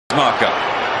Marker.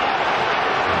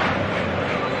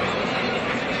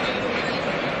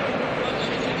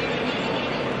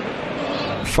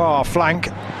 Far flank.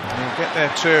 He'll get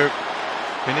there too.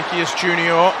 Vinicius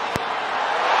Junior.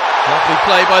 Lovely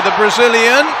play by the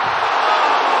Brazilian.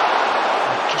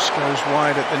 It just goes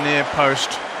wide at the near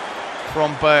post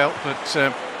from Bale,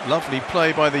 but lovely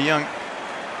play by the young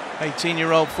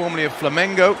 18-year-old, formerly of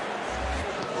Flamengo.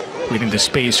 Waiting the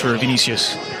space for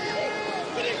Vinicius.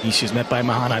 Vinicius met by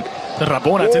Mahana. The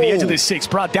Rabona to the edge of the six,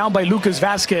 brought down by Lucas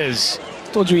Vazquez.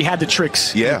 Told you he had the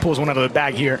tricks. Yeah. He pulls one out of the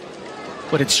bag here.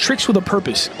 But it's tricks with a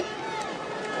purpose.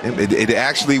 It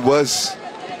actually was.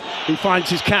 He finds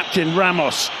his captain,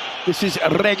 Ramos. This is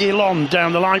Reguilon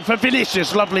down the line for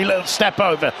Vinicius. Lovely little step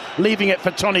over, leaving it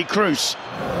for Toni Kroos.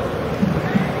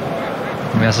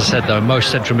 I mean, as I said, though, most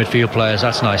central midfield players,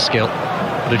 that's nice skill,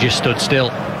 but they just stood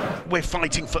still. We're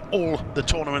fighting for all the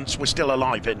tournaments we're still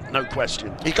alive in, no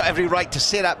question. He's got every right to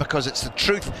say that because it's the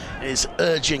truth. Is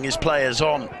urging his players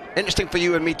on. Interesting for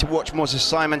you and me to watch Moses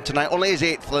Simon tonight. Only his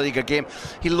 8th La Liga game.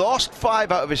 He lost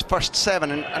 5 out of his first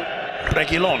 7. And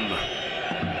Reguilon.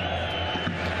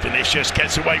 Vinicius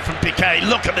gets away from Piqué.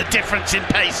 Look at the difference in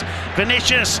pace.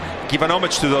 Vinicius. Give an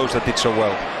homage to those that did so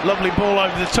well. Lovely ball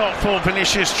over the top for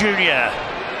Vinicius Junior.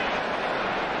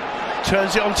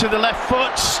 Turns it onto the left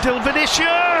foot. Still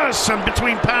Vinicius. And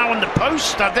between Pau and the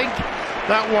post, I think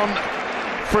that one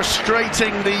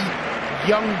frustrating the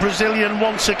young Brazilian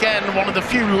once again. One of the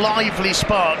few lively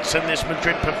sparks in this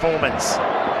Madrid performance.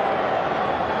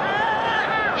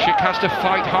 Schick has to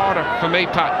fight harder for me,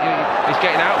 Pat. He's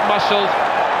getting out-muscled.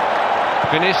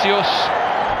 Vinicius.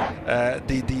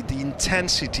 The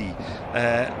intensity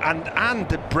and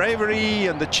the bravery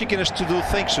and the chickiness to do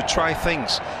things, to try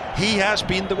things. He has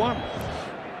been the one.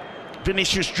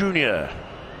 Vinicius Junior.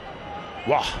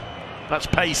 Wow, that's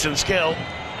pace and skill.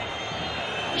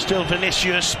 Still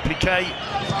Vinicius, Piqué.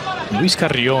 Luis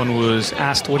Carrion was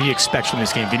asked what he expects from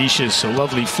this game. Vinicius, a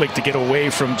lovely flick to get away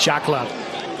from Chakla.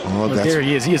 Oh, but there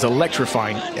he is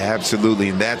electrifying. Absolutely,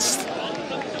 and that's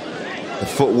the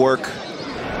footwork.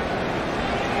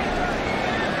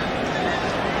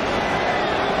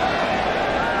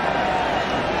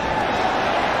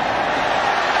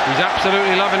 He's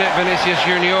absolutely loving it, Vinicius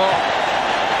Junior.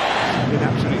 It's been an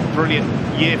absolutely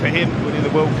brilliant year for him, winning the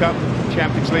World Cup,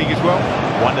 Champions League as well.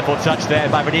 Wonderful touch there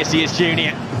by Vinicius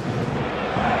Junior.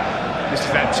 This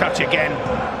is that touch again.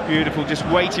 Beautiful, just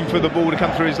waiting for the ball to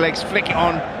come through his legs, flick it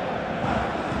on.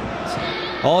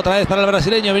 Otra vez para el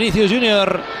brasileño Vinicius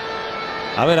Junior.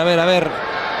 A ver.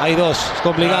 Hay dos. Es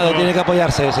complicado, Cuidado. Tiene que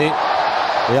apoyarse, sí.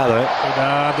 Cuidado,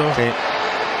 Cuidado. Sí.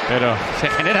 Pero se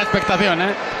genera expectación,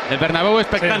 ¿eh? El Bernabéu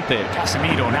expectante. Sí.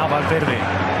 Casemiro, now Valverde.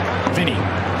 Vinny.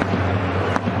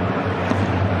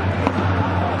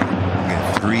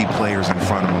 3 players in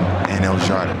front of him and El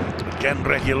Jardín. Again,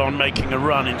 Reguilon making a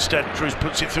run. Instead, Kroos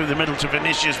puts it through the middle to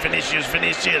Vinicius.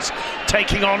 Vinicius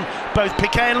taking on both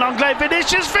Piqué and Lenglet.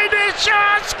 Vinicius!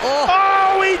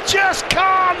 Oh, he just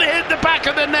can't hit the back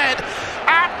of the net.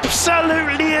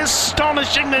 Absolutely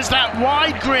astonishing. There's that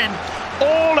wide grin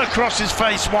all across his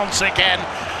face once again.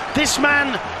 This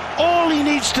man, all he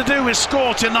needs to do is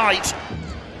score tonight.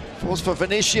 falls for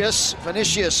Vinicius.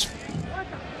 Vinicius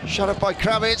shut up by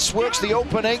Kravitz, works the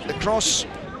opening, the cross.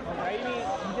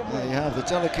 There you have the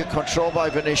delicate control by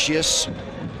Vinicius.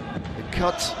 The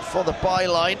cut for the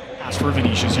byline. As for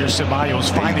Vinicius, here's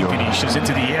Ceballos finding Vinicius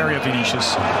into the area.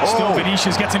 Vinicius. Still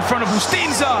Vinicius gets in front of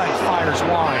Bustinza. Fires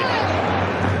wide.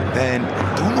 And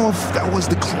don't know if that was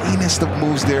the cleanest of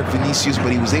moves there, Vinicius,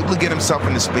 but he was able to get himself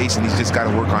into space, and he's just got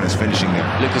to work on his finishing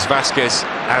there. Lucas Vazquez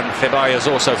and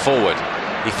Ceballos also forward.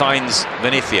 He finds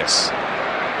Vinicius.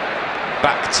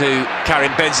 Back to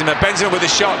Karim Benzema. Benzema with a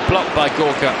shot blocked by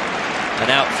Gorka. And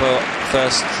out for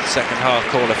first, second half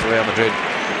corner for Real Madrid.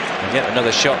 And yet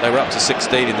another shot. They were up to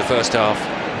 16 in the first half.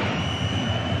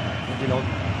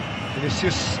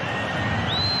 Vinicius.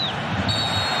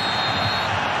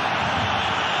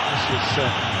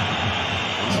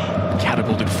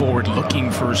 Catapulted forward,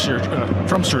 looking for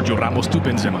from Sergio Ramos to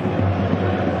Benzema.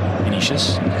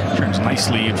 Vinicius turns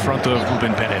nicely in front of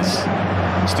Ruben Perez.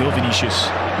 Still Vinicius.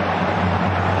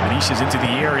 Vinicius into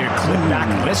the area, clip back.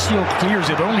 Lesio clears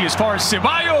it only as far as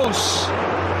Ceballos,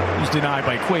 who's denied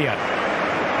by Cuellar.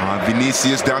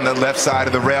 Vinicius down the left side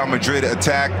of the Real Madrid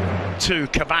attack. To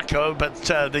Cavaco, but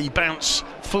the bounce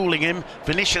fooling him.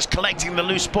 Vinicius collecting the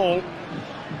loose ball.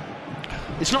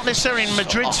 It's not necessarily in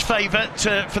Madrid's favour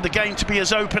for the game to be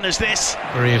as open as this.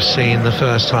 We've seen the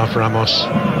first half, Ramos.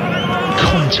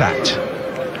 Contact.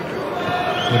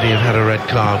 Would he have had a red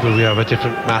card? Will we have a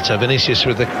different matter? Vinicius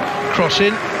with the cross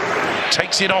in.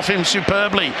 takes it off him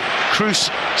superbly. Cruz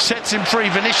sets him free.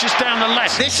 Vinicius down the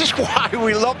left. This is why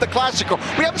we love the Classico.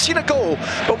 We haven't seen a goal,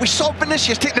 but we saw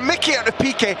Vinicius take the mickey out of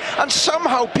Piqué, and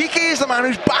somehow Piqué is the man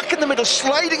who's back in the middle,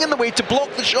 sliding in the way to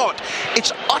block the shot.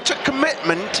 It's utter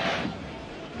commitment.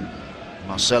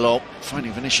 Marcelo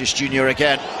finding Vinicius Jr.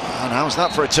 again. And how's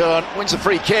that for a turn? Wins the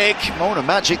free kick. Moment of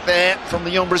magic there from the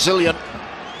young Brazilian.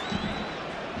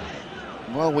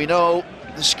 Well, we know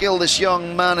the skill this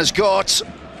young man has got.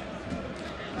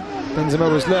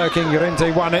 Benzema was lurking,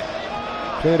 Llorente won it.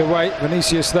 Cleared away.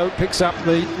 Vinicius, though, picks up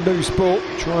the loose ball.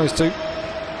 Tries to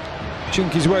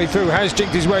chink his way through. Has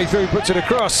chinked his way through. Puts it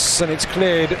across. And it's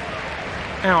cleared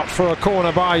out for a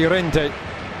corner by Llorente.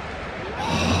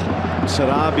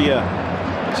 Sarabia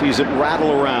sees it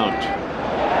rattle around.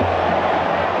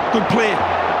 Good play.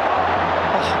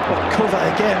 Oh, what cover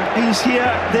again. He's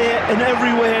here, there and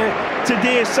everywhere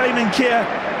today, Simon Kerr.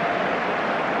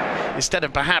 Instead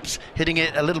of perhaps hitting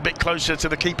it a little bit closer to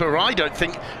the keeper, I don't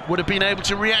think would have been able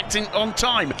to react on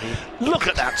time. Look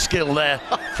at that skill there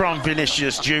from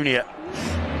Vinicius Jr.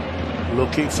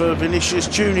 Looking for Vinicius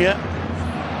Jr.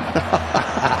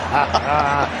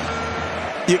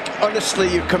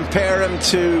 Honestly, you compare him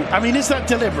to. I mean, is that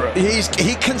deliberate?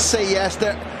 He can say yes.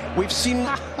 We've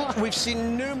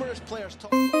seen numerous players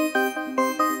talk.